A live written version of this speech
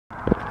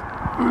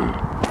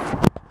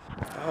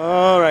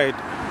All right,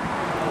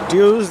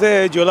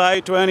 Tuesday,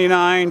 July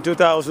 29,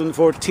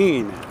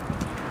 2014.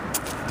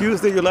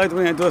 Tuesday, July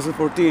 29,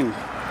 2014.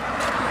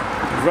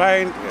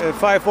 Right at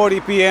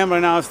 5:40 p.m.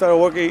 right now. I started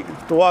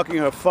walking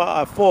at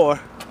 4.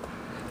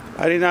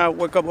 I did not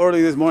wake up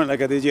early this morning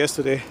like I did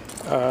yesterday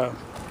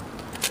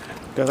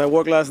because I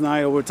worked last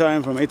night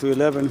overtime from 8 to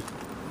 11,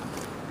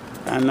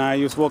 and I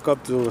just woke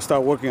up to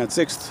start working at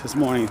 6 this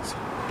morning.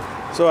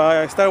 So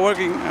I started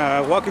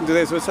walking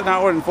today. So it's an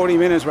hour and 40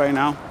 minutes right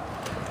now.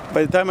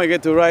 By the time I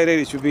get to Rite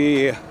Aid, it should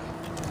be, I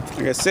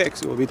guess,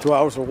 6. It will be 2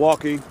 hours of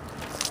walking.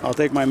 I'll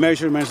take my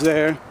measurements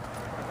there.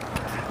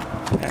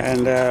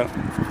 And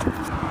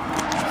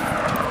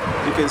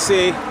you can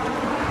see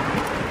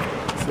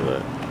it's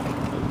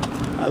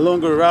a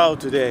longer route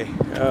today.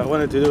 I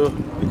wanted to do,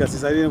 because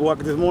since I didn't walk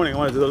this morning, I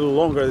wanted to do a little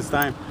longer this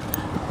time.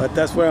 But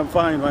that's where I'm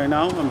fine right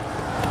now. I'm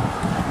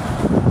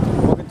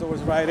walking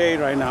towards Rite Aid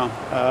right now.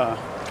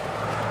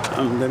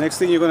 The next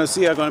thing you're going to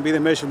see are going to be the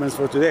measurements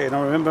for today.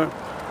 Now remember,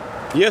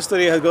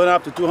 yesterday had gone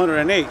up to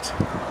 208,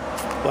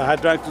 but I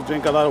tried to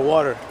drink a lot of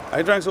water.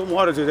 I drank some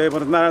water today,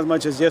 but not as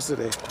much as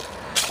yesterday.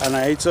 And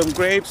I ate some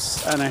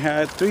grapes, and I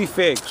had 3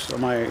 figs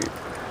on my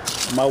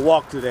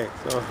walk today.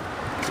 So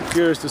I'm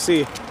curious to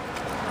see,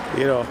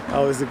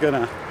 how is it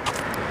gonna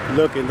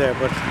look in there.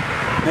 But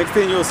next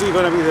thing you'll see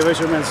gonna be the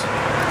measurements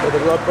for the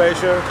blood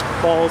pressure,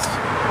 pulse,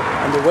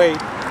 and the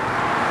weight,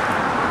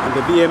 and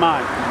the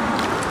BMI.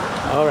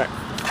 All right.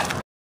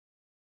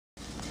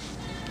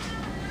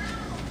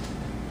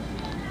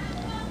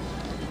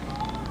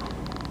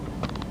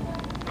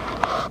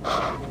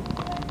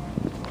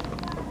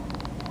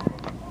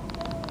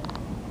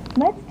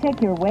 Let's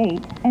check your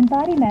weight and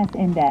body mass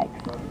index.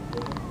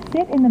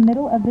 Sit in the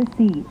middle of the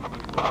seat.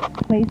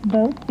 Place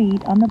both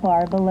feet on the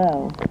bar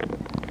below.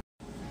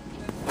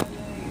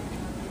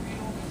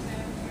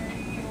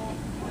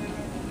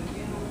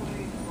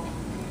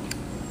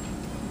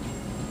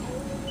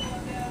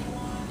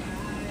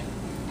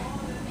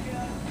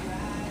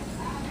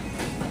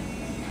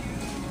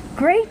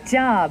 Great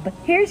job!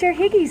 Here's your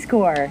Higgy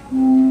score.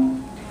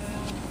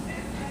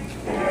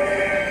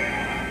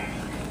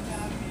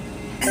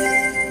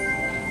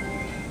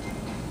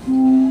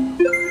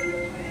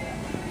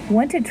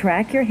 Want to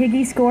track your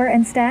Higgy score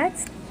and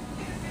stats?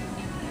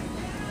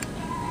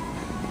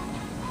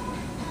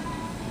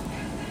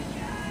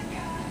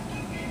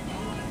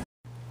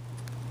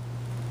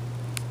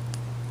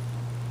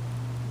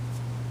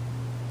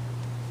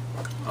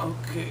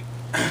 Okay.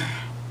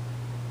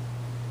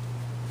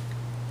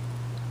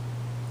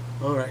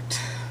 All right.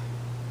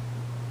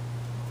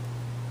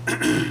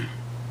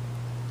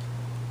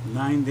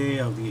 9th day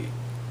of the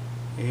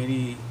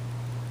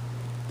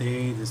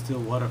 80-day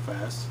distilled water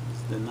fast.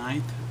 It's the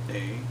 9th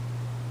day,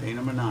 day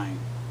number 9.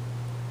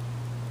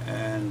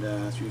 And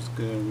as you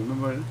can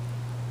remember,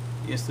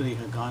 yesterday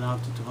had gone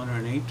up to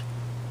 208.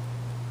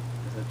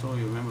 As I told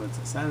you, remember,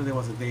 Saturday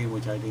was a day in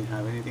which I didn't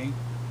have anything.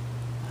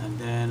 And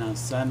then on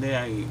Sunday,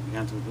 I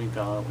began to drink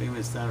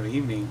even Saturday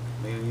evening,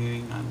 late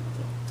evening, and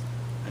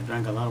I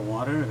drank a lot of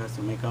water. I got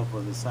to make up for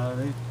the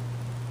Saturday.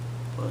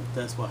 But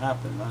that's what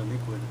happened. A lot of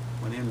liquid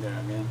went in there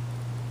again.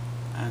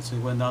 And so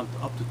it went down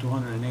up to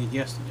 208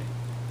 yesterday.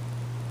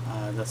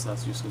 That's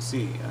as you can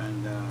see.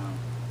 And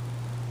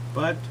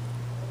but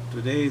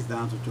today is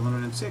down to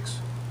 206.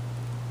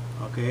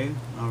 Okay,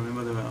 now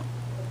remember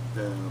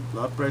the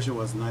blood pressure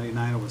was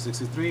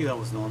 99/63. That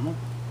was normal.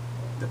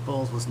 The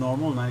pulse was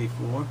normal,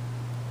 94.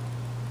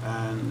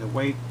 And the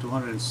weight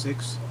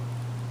 206.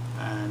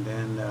 And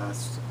then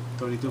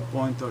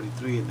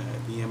 32.33 in the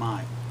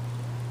BMI,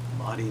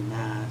 body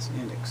mass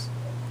index.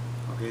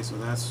 Okay, so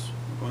that's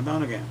going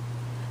down again.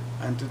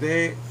 And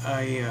today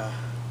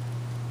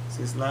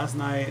since last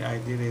night I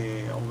did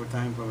a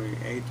overtime from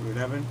 8 to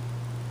 11.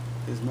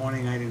 This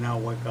morning I did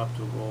not wake up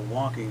to go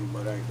walking,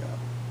 but I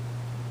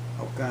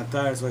was kind of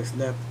tired, so I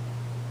slept.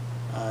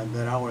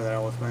 That hour that I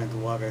was planning to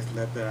walk, I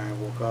slept there, and I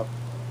woke up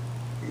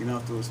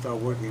enough to start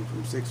working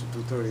from 6 to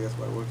 2:30. That's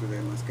what I worked today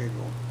in my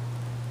schedule.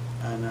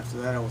 And after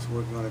that I was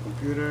working on the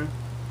computer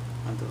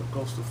until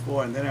close to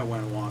 4, and then I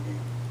went walking.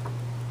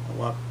 I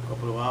walked a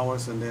couple of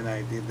hours, and then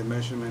I did the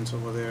measurements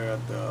over there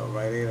at the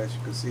Rite Aid, as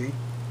you can see.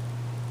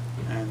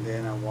 And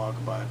then I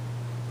walked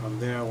from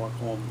there I walked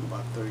home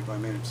about 35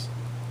 minutes.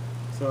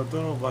 So a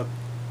total of about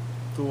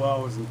 2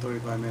 hours and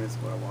 35 minutes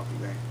what I walked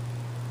today.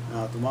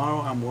 Now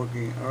tomorrow I'm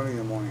working early in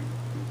the morning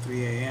from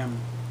 3 a.m.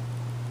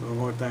 Doing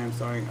more time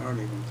starting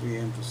early from 3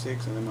 a.m. to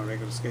 6, and then my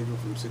regular schedule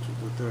from 6 to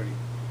 2:30.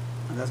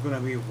 And that's going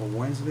to be for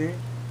Wednesday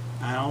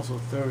and also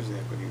Thursday,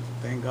 I believe. So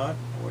thank God,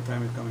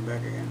 overtime is coming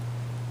back again.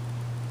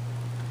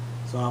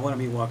 So I want to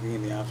be walking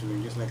in the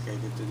afternoon just like I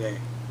did today.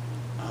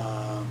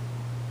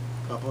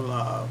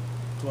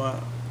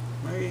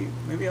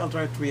 Maybe I'll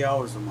try 3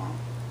 hours tomorrow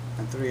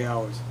and 3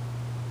 hours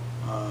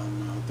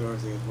on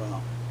Thursday as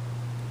well.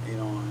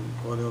 And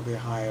go a little bit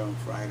higher on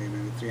Friday,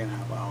 maybe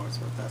 3.5 hours,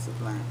 but that's the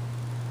plan.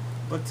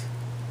 But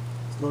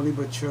slowly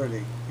but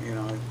surely,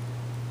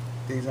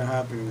 things are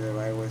happening the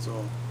right way.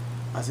 So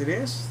as it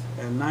is,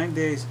 in 9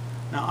 days,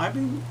 Now I've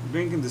been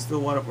drinking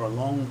distilled water for a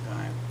long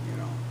time,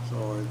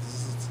 so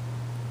this is,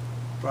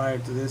 prior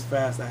to this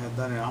fast I had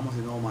done it almost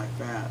in all my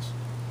fasts.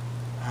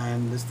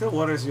 And distilled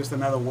water is just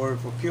another word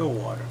for pure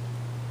water.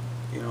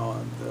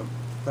 The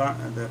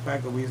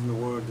fact that we're using the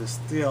word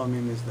distill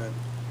means that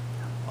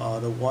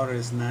the water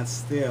is not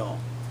still.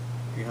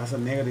 It has a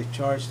negative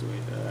charge to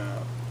it.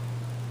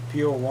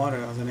 Pure water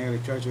has a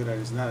negative charge to it that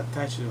is not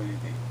attached to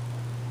anything.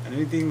 And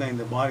anything that in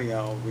the body,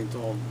 I've been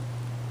told,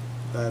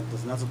 that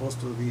is not supposed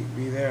to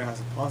be there has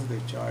a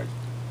positive charge.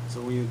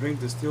 So when you drink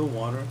distilled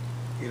water,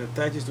 it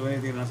attaches to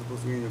anything not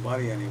supposed to be in your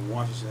body and it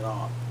washes it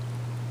off.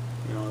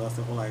 That's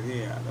the whole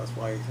idea. That's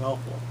why it's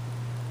helpful.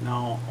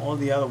 Now, all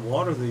the other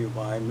waters that you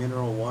buy,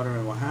 mineral water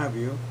and what have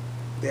you,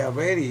 they are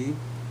already,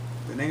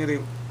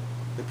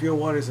 the pure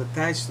water is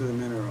attached to the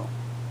mineral.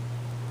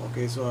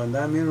 Okay, so and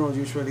that mineral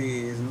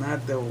usually is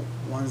not the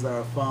ones that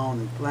are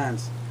found in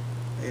plants,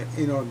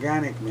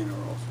 inorganic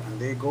minerals, and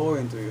they go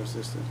into your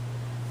system.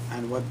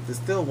 And what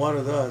distilled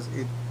water does,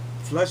 it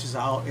flushes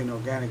out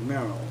inorganic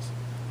minerals.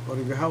 But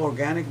if you have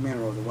organic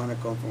minerals, the ones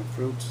that come from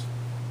fruits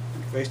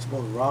and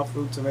vegetables, raw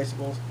fruits and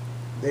vegetables,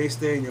 they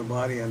stay in your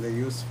body and they're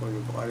used for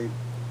your body.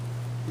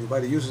 Your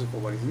body uses it for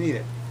what is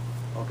needed.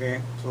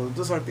 Okay, so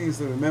those are things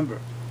to remember.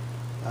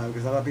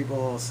 Because a lot of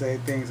people say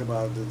things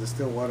about the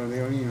distilled water, they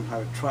don't even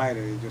have tried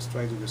it, they just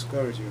try to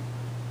discourage you.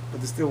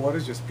 But distilled water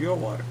is just pure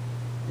water.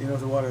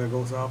 The water that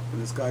goes up in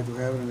the sky to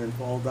heaven and then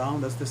falls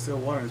down, that's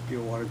distilled water, it's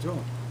pure water too.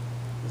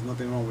 There's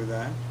nothing wrong with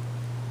that.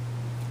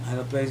 I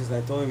know places,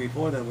 I told you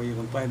before, that where you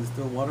can find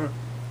distilled water,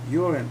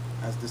 urine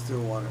has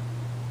distilled water,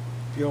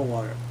 pure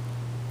water.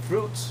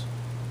 Fruits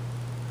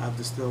have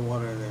distilled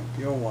water in them,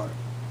 pure water.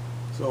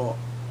 So,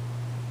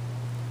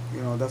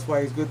 that's why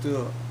it's good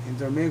to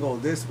intermingle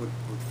this with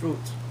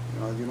fruits.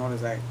 You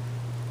notice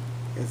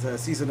it's a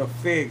season of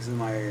figs in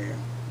my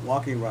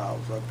walking route,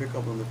 so I pick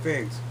up on the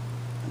figs.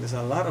 And there's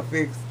a lot of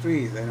fig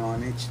trees,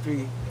 on each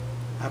tree.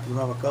 I happen to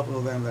have a couple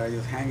of them that are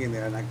just hanging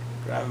there, and I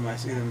grab them, I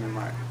see them in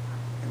my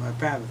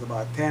path. There's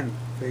about 10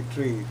 fig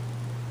trees.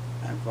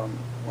 And from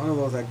one of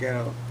those I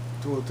get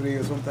 2 or 3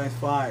 or sometimes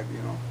 5,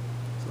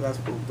 So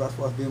that's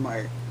what's been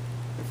I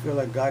feel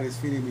like God is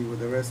feeding me with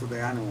the rest of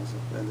the animals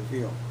in the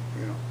field,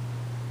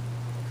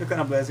 It's a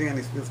kind of blessing, and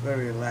it feels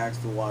very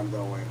relaxed to walk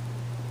that way.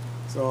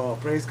 So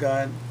praise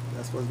God,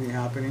 that's what's been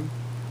happening.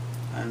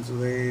 And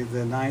today is the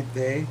 9th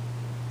day,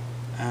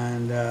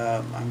 and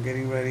I'm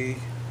getting ready.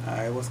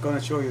 I was going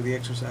to show you the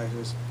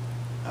exercises,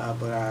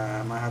 but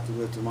I might have to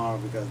do it tomorrow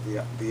because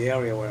the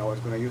area where I was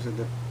going to use it,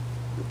 they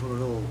put a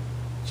little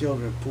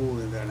children pool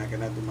in there, and I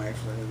cannot do my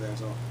exercises there.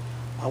 So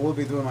I will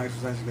be doing my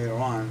exercises later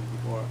on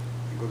before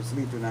I go to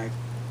sleep tonight,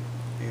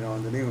 in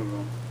the living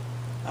room.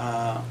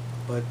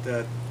 But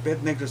bed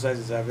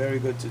exercises are very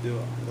good to do.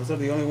 Those are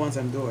the only ones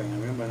I'm doing. I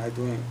remember I'm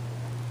doing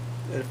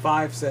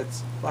 5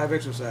 sets, 5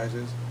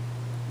 exercises,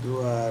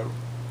 do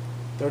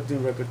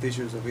 13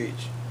 repetitions of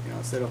each,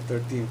 instead of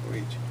 13 for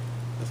each.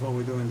 That's what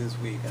we're doing this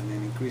week, and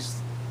then increase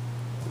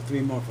to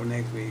 3 more for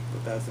next week,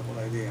 but that's the whole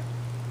idea.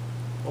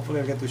 Hopefully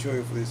I'll get to show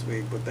you for this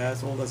week, but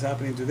that's all that's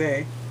happening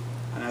today,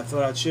 and I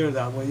thought I'd share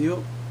that with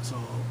you. So,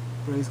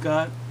 praise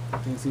God,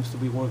 things seems to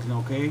be working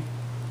okay,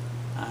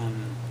 and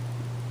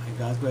by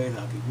God's grace,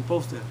 I'll keep you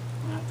posted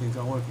when things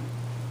are working.